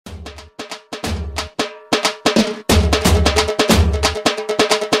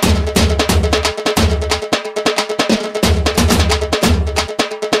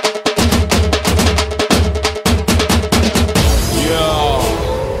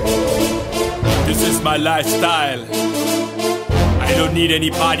my lifestyle. I don't need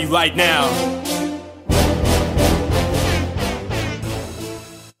any party right now.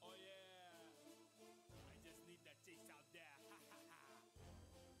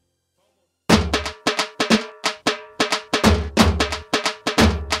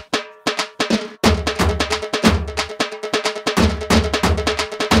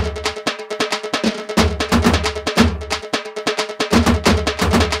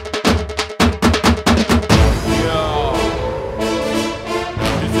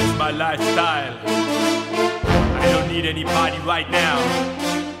 Lifestyle. I don't need any party right now.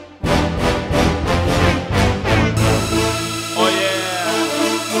 Oh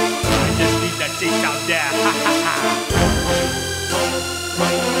yeah, I just need that taste out there.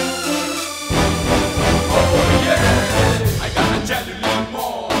 Oh yeah, I gotta tell you a little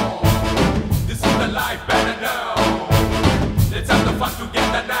more. This is the life better now. Let's have the fun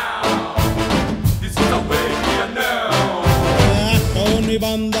together now. This is the way we are now.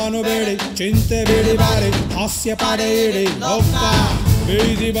 Bandanu bedi, chinte bedi bari, hasya pade idi, lokka.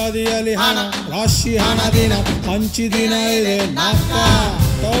 Bidi badiyali hana, rashi hana dina, hanchi dina ide nakka.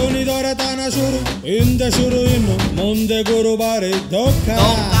 Toni doretana shuru, inde shuru innu, munde guru bari, dokka.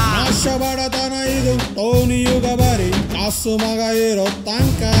 Nasha badatana idu, Toni yuga bari, kasu maga iro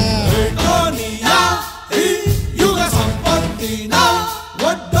tanka. Toni ya, I yuga sampatti na,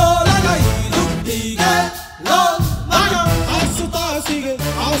 vaddolaga idu tige, lo maga.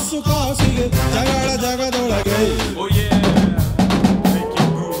 Asu kaasige, jagala jagadolage. Oh yeah, make it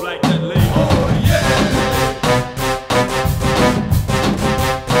move like that lady. Oh yeah.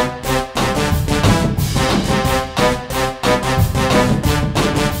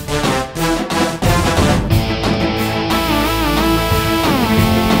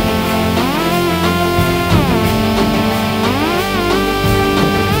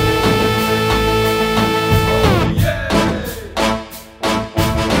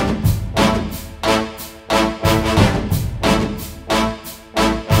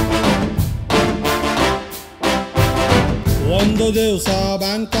 ಒಂದು ದಿವಸ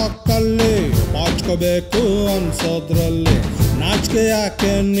Bangkok ಅಲ್ಲಿ ನಾಚ್ಕೋಬೇಕು ಅನ್ಸೋದ್ರಲ್ಲಿ ನಾಚಿಕೆ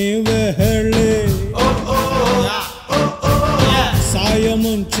ಯಾಕೆ ನೀವೇ ಹೇಳಿ ಸಾಯೋ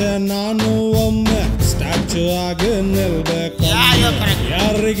ಮುಂಚೆ ನಾನು ಒಮ್ಮೆ ಸ್ಟ್ಯಾಚ್ಯೂ ಆಗಿ ನಿಲ್ಬೇಕು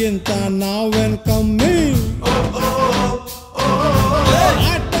ಯಾರಿಗಿಂತ ನಾವೇನ್ ಕಮ್ಮಿ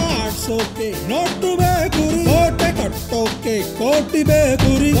ಆಟ ಆಡ್ಸೋಕೆ ನೋಟು ಬೇಕುರಿ ಕೋಟೆ ಕಟ್ಟೋಕೆ ಕೋಟಿ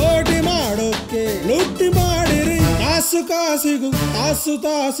ಬೇಕುರಿ ಕೋಟಿ ಮಾಡೋಕೆ ಲುಟ್ಟಿ ಮಾಡಿರಿ ತಾಸು ಕಾಸಿಗೂ ತಾಸು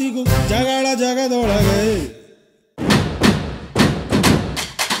ತಾಸಿಗೂ ಜಗಳ ಜಗದೊಳಗೆ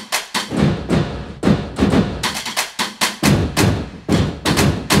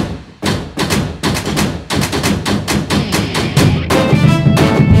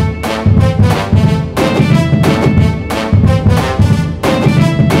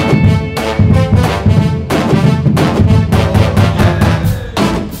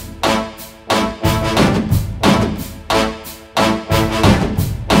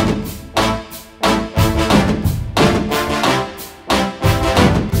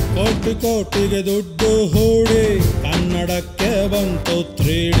ಕೋಟಿಗೆ ದುಡ್ಡು ಹೂಡಿ ಕನ್ನಡಕ್ಕೆ ಬಂತು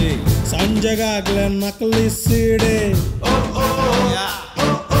 3D ಸಂಜೆಗಾಗ್ಲೇ ನಕಲಿ ಸೀಡೆ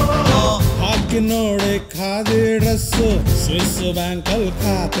ಹಾಕಿ ನೋಡಿ ಖಾದಿ ಡ್ರೆಸ್ ಸ್ವಿಸ್ ಬ್ಯಾಂಕಲ್ಲಿ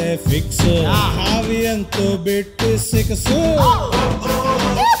ಖಾತೆ ಫಿಕ್ಸ್ ಹಾವಿ ಅಂತೂ ಬಿಟ್ಟು ಸಿಕ್ಸು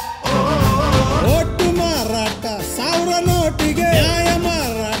ಒಟ್ಟು ಮಾರಾಟ 1000 ನೋಟಿಗೆ ನ್ಯಾಯ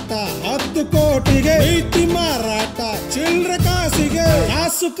ಮಾರಾಟ 10 ಕೋಟಿಗೆ ಪ್ರೀತಿ ಮಾರಾಟ ಚಿಲ್ರೆ ಕಾಸಿಗೆ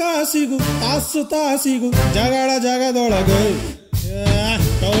ತಾಸು ಕಾಸಿಗೂ ತಾಸು ತಾಸಿಗೂ ಜಗಳ ಜಗದೊಳಗೆ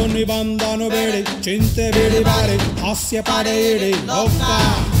ಟೋನಿ ಬಂದನು ಬೇಡಿ ಚಿಂತೆ ಬಿಡಿ ಬಾರಿ ಹಾಸ್ಯ ಪಡೆ ಇಡಿ ಲೋಕ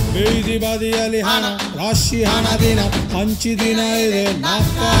ಬೀದಿ ಬದಿಯಲ್ಲಿ ಹಣ ರಾಶಿ ಹಣ ದಿನ ಹಂಚಿ ದಿನ ಇದೆ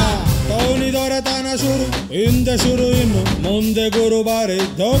ನಾಕ ಟೋನಿ ದೊರೆತನ ಶುರು ಹಿಂದೆ ಶುರು ಇನ್ನು ಮುಂದೆ ಗುರು ಬಾರಿ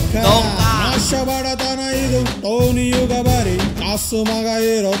ಧೋಕ ನಾಶ ಬಡತನ ಇದು ಟೋನಿ ಯುಗ ಬಾರಿ ಕಾಸು ಮಗ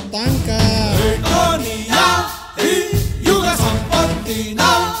ಇರೋ ತನಕ ಯುಗ ಸಂಪತ್ತಿನ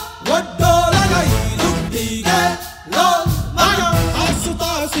ಒಡ್ಡೋಲಗ ಇರುತ್ತೀಗೆ ಲೋ ಮಗ ಆಸು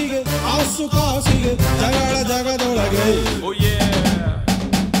ತಾಸಿಗೆ ಆಸು ಕಾಸಿಗೆ ಜಗಳ ಜಗದೊಳಗೆ Oh yeah.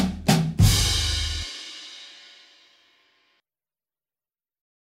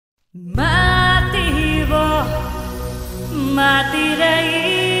 Mati wo mati rahi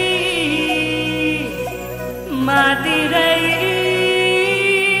mati rahi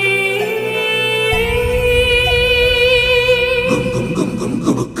gum gum gum gum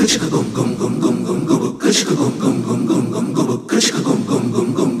gum kishka gum gum gum gum gum gum kishka gum gum gum gum gum gum kishka gum gum gum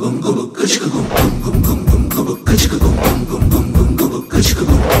gum gum gum kishka gum gum gum gum gum gum kishka gum gum gum gum gum gum kishka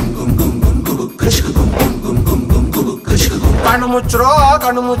gum gum gum gum gum gum kishka gum ಕಣ್ಣು ಮುಚ್ಚ್ರೋ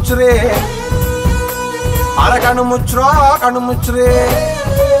ಕಣ್ಣು ಮುಚ್ಚ್ರಿ ಅರೆ ಕಣ್ಣು ಮುಚ್ಚ್ರೋ ಕಣ್ಣು ಮುಚ್ಚ್ರಿ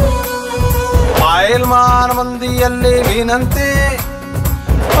ಪಾಯಲ್ಮಾನ್ ಮಂದಿಯಲ್ಲಿ ವಿನಂತಿ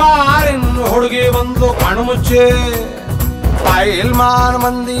ಪಾರಿನ್ ಹುಡುಗಿ ಬಂದು ಕಣ್ಣು ಮುಚ್ಚಿ ಪಾಯಲ್ಮಾನ್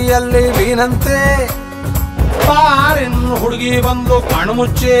ಮಂದಿಯಲ್ಲಿ ವಿನಂತಿ ಪಾರಿನ್ ಹುಡುಗಿ ಬಂದು ಕಣ್ಣು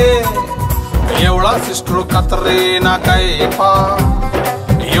ಮುಚ್ಚಿ ಏಳ ಸಿಸ್ಟ್ರು ಕತ್ರಿನ ಕೈಪ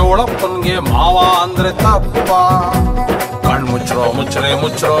ಏಳಪ್ಪನ್ಗೆ ಮಾವ ಅಂದ್ರೆ ತಪ್ಪ ಕಣ್ಣು ಮುಚ್ಚ್ರೋ ಮುಚ್ಚ್ರೆ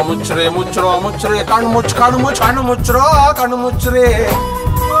ಮುಚ್ಚ್ರೋ ಮುಚ್ಚ್ರೆ ಮುಚ್ಚ್ರೋ ಮುಚ್ಚ್ರೆ ಕಣ್ಣು ಮುಚ್ಚ ಕಣ್ಣು ಮುಚ್ಚ ಕಣ್ಣು ಮುಚ್ಚ್ರೋ ಕಣ್ಣು ಮುಚ್ಚ್ರಿ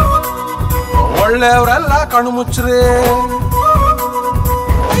ಒಳ್ಳೆಯವರೆಲ್ಲ ಕಣ್ಣು ಮುಚ್ಚ್ರಿ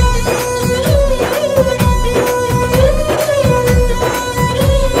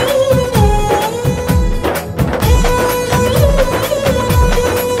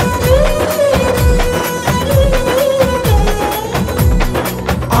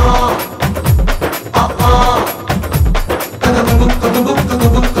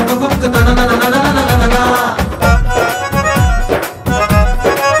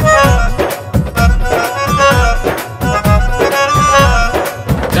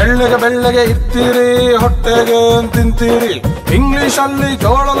ಬೆಳ್ಳಗೆ ಇರ್ತೀರಿ ಹೊಟ್ಟೆಗೆ ತಿಂತೀರಿ ಇಂಗ್ಲಿಷ್ ಅಲ್ಲಿ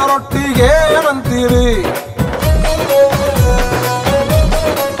ಜೋಳದ ರೊಟ್ಟಿಗೆ ಅಂತೀರಿ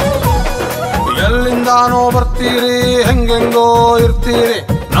ಎಲ್ಲಿಂದಾನೋ ಬರ್ತೀರಿ ಹೆಂಗೆಂಗೋ ಇರ್ತೀರಿ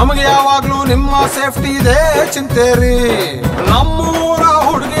ನಮಗೆ ಯಾವಾಗ್ಲೂ ನಿಮ್ಮ ಸೇಫ್ಟಿ ಇದೆ ಚಿಂತೇರಿ ನಮ್ಮೂರ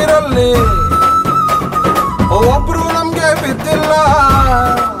ಹುಡುಗಿರಲ್ಲಿ ಒಬ್ರು ನಮ್ಗೆ ಬಿದ್ದಿಲ್ಲ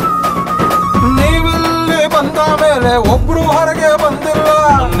ನೀವಿಲ್ಲಿ ಬಂದ ಮೇಲೆ ಒಬ್ರು ಹೊರಗೆ ಬಂದಿಲ್ಲ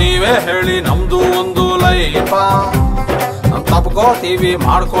ನೀವೇ ಹೇಳಿ ನಮ್ದು ಒಂದು ಲೈಫ ತಪ್ಕೋತೀವಿ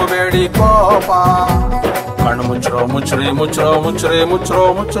ಮಾಡ್ಕೋಬೇಡಿ ಕೋಪ ಕಣ್ಣು ಮುಚ್ಚ್ರೋ ಮುಚ್ಚ್ರಿ ಮುಚ್ಚ್ರೋ ಮುಚ್ಚ್ರಿ ಮುಚ್ಚ್ರೋ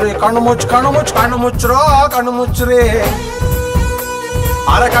ಮುಚ್ಚ್ರಿ ಕಣ್ಣು ಮುಚ್ಚ ಕಣ್ಣು ಮುಚ್ಚ ಕಣ್ಣು ಮುಚ್ಚ್ರೋ ಕಣ್ಣು ಮುಚ್ಚ್ರಿ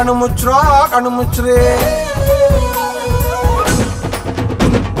ಅರೆ ಕಣ್ಣು ಮುಚ್ಚ್ರೋ ಕಣ್ಣು ಮುಚ್ಚ್ರಿ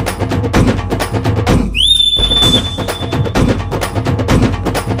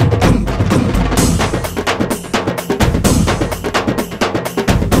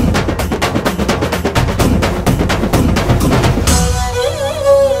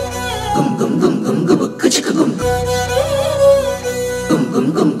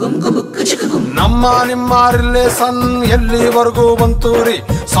ನಮ್ಮ ನಿಮ್ಮ ರಿಲೇಷನ್ ಎಲ್ಲಿವರೆಗೂ ಬಂತೂರಿ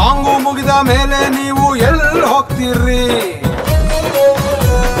ಸಾಂಗು ಮುಗಿದ ಮೇಲೆ ನೀವು ಎಲ್ಲಿ ಹೋಗ್ತೀರಿ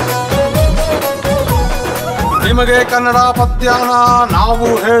ನಿಮಗೆ ಕನ್ನಡ ಪದ್ಯನ ನಾವು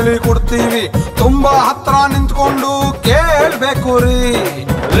ಹೇಳಿ ಕೊಡ್ತೀವಿ ತುಂಬಾ ಹತ್ರ ನಿಂತ್ಕೊಂಡು ಕೇಳ್ಬೇಕು ರೀ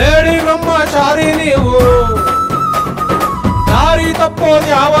ಲೇಡಿ ಬ್ರಹ್ಮಚಾರಿ ನೀವು ದಾರಿ ತಪ್ಪೋದು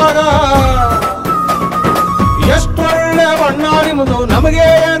ಯಾವಾಗ ಎಷ್ಟೊಳ್ಳೆ ಬಣ್ಣ ನಿಮ್ಮದು ನಮಗೆ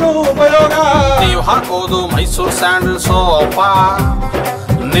ಏನು ಉಪಯೋಗ ನೀವು ಹಾಕೋದು ಮೈಸೂರು ಸ್ಯಾಂಡಲ್ ಸೋಪ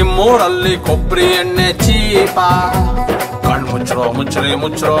ನಿಮ್ಮೂರಲ್ಲಿ ಕೊಬ್ಬರಿ ಎಣ್ಣೆ ಚೀಪ ಕಣ್ಣು ಮುಚ್ಚ್ರೋ ಮುಚ್ಚ್ರಿ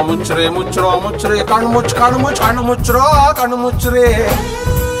ಮುಚ್ಚ್ರೋ ಮುಚ್ಚ್ರಿ ಮುಚ್ಚ್ರೋ ಮುಚ್ಚ್ರಿ ಕಣ್ಣು ಮುಚ್ಚ ಕಣ್ಣು ಮುಚ್ಚ ಕಣ್ಣು ಮುಚ್ಚ್ರೋ ಕಣ್ಣು ಮುಚ್ಚ್ರಿ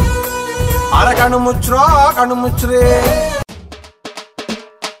ಅರೆ ಕಣ್ಣು ಮುಚ್ಚ್ರೋ ಕಣ್ಣು ಮುಚ್ಚ್ರಿ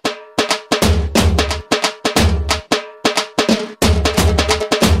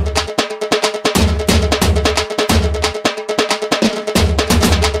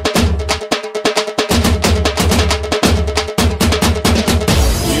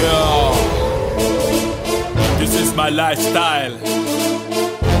Lifestyle.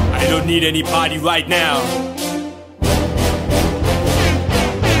 I don't need any party right now.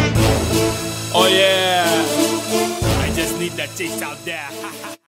 Oh yeah, I just need that taste out there.